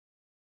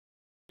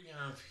What we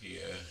have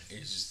here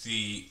is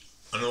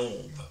an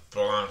orb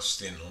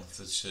blasting off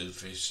the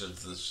surface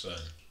of the sun.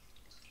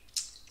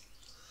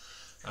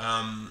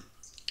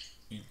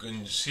 You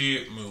can see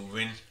it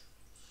moving,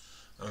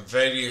 and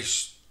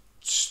various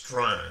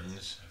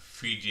strands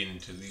feed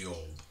into the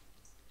orb.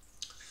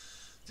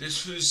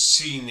 This was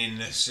seen in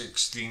the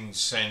 16th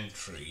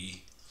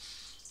century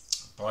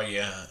by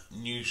a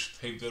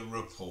newspaper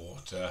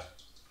reporter,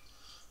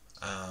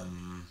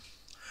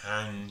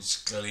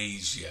 Hans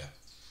Glazier.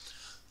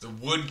 The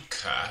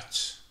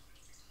woodcut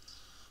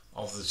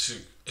of the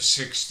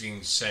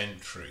 16th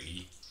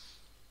century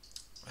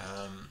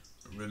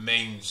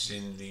remains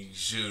in the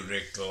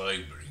Zurich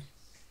library.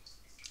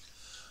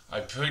 I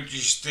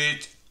purchased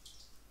it,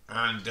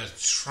 and the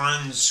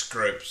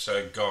transcripts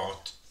I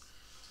got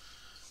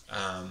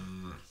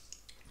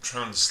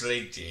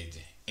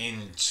translated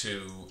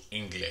into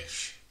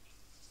English.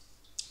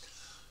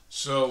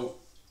 So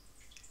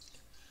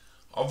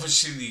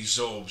obviously these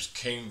orbs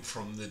came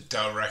from the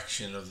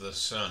direction of the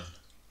sun,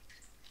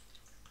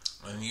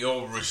 and the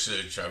orb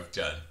research I've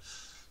done,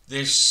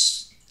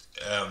 this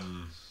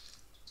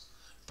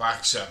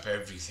backs up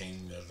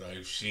everything that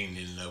I've seen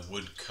in the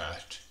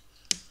woodcut.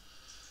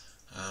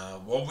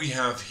 What we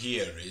have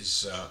here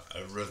is a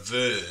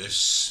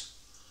reverse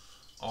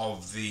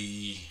of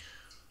the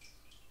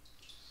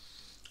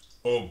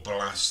orb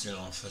blasting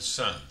off the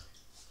sun.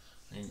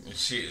 You can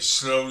see it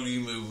slowly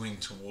moving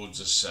towards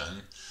the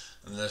sun,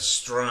 and the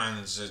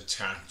strands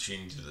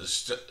attaching to the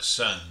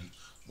sun,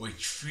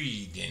 which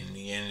feed in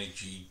the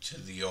energy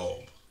to the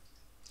orb.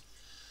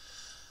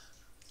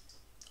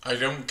 I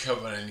don't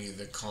cover any of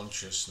the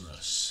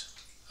consciousness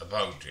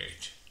about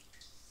it,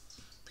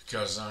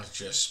 because that's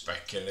just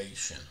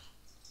speculation.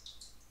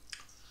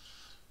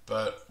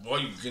 But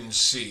what you can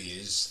see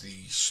is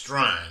the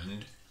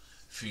strand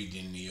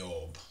feeding the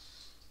orb.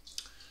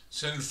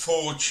 It's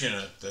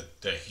unfortunate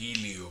that the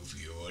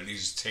helioviewer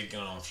is taken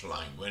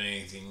offline when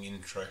anything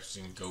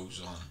interesting goes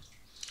on,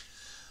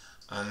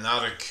 and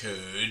that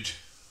occurred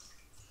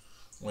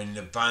when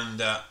the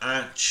Banda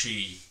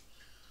Aceh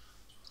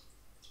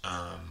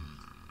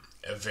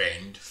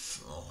event,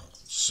 or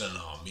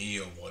tsunami,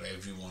 or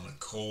whatever you want to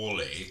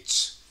call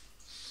it,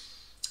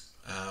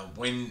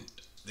 when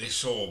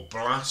this orb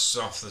blasts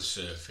off the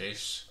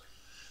surface,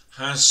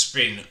 has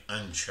spin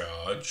and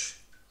charge,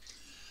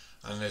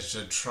 and is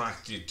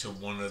attracted to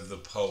one of the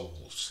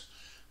poles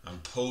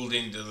and pulled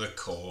into the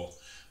core,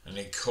 and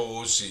it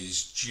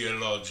causes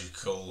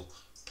geological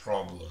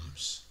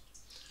problems.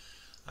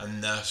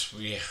 And thus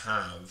we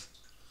have,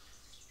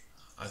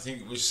 I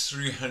think it was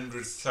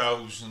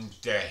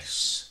 300,000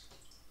 deaths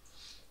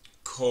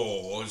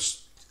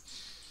caused,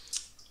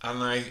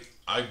 and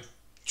I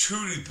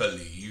truly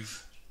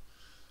believe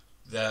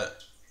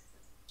that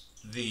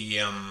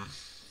the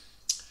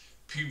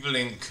people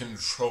in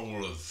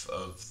control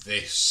of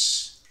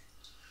this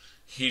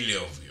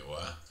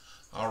helioviewer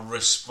are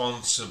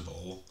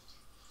responsible,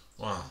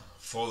 well,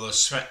 for the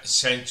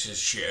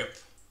censorship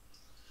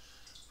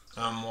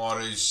and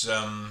what is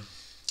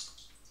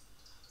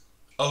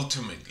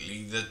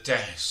ultimately the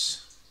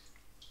deaths,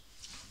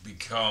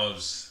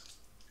 because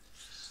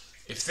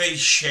if they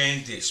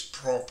shared this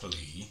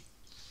properly,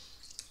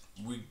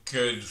 we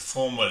could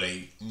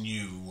formulate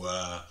new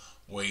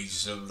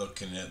ways of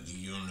looking at the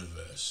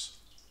universe.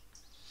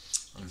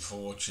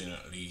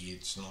 Unfortunately,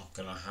 it's not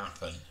going to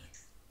happen.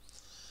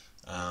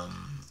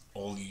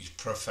 All these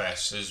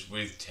professors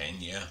with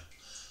tenure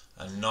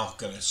are not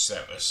going to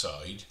step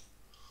aside.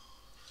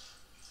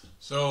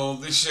 So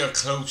this is a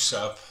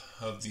close-up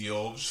of the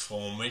orbs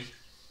forming.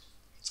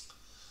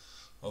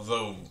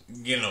 Although,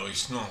 you know,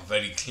 it's not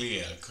very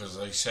clear, because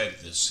I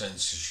said the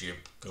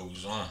censorship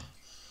goes on,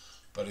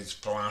 but it's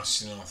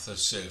blasting off the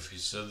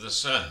surface of the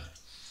sun.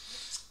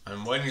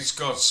 And when it's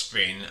got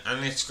spin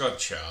and it's got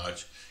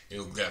charge,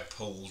 it'll get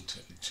pulled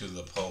to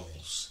the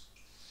poles.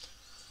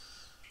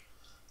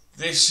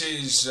 This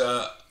is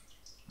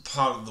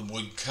part of the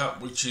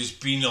woodcut which has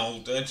been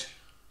altered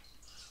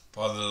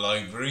by the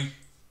library.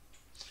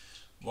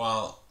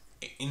 Well,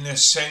 in the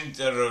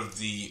centre of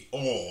the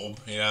orb,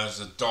 it has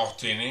a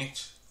dot in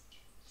it,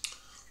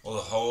 or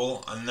the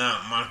hole, and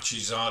that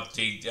matches our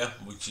data,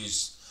 which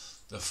is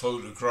the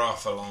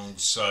photograph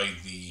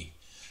alongside the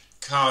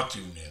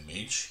cartoon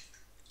image.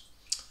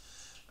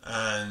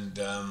 And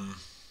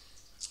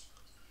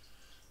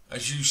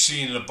as you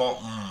see in the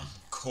bottom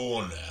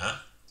corner,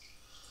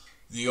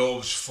 the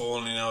orbs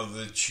falling out of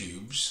the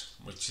tubes,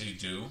 which they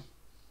do,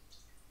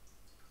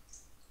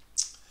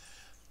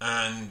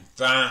 and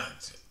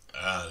that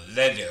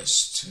led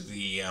us to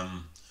the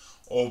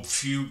orb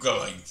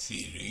fugolite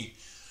theory,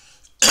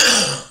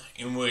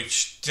 in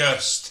which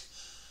dust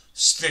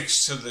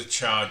sticks to the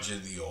charge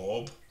of the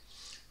orb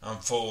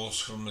and falls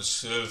from the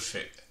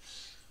surface,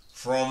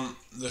 from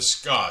the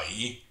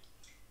sky,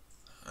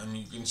 and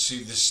you can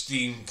see the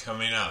steam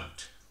coming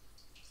out.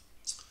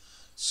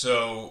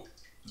 So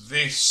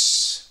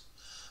this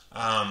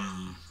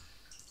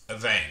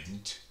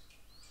event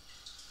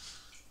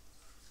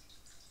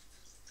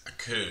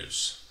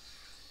occurs.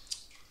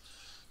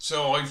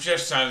 So I've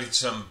just added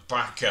some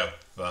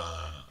backup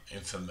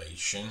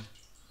information.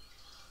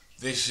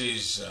 This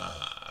is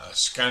a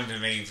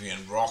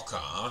Scandinavian rock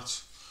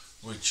art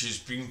which has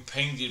been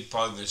painted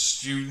by the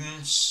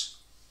students.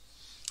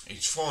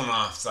 It's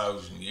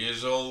 4,500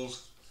 years old,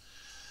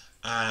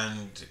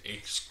 and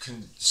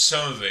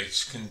some of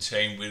it's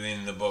contained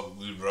within the book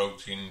we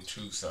wrote in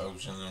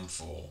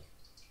 2004.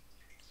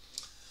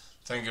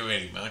 Thank you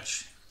very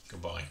much.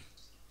 Goodbye.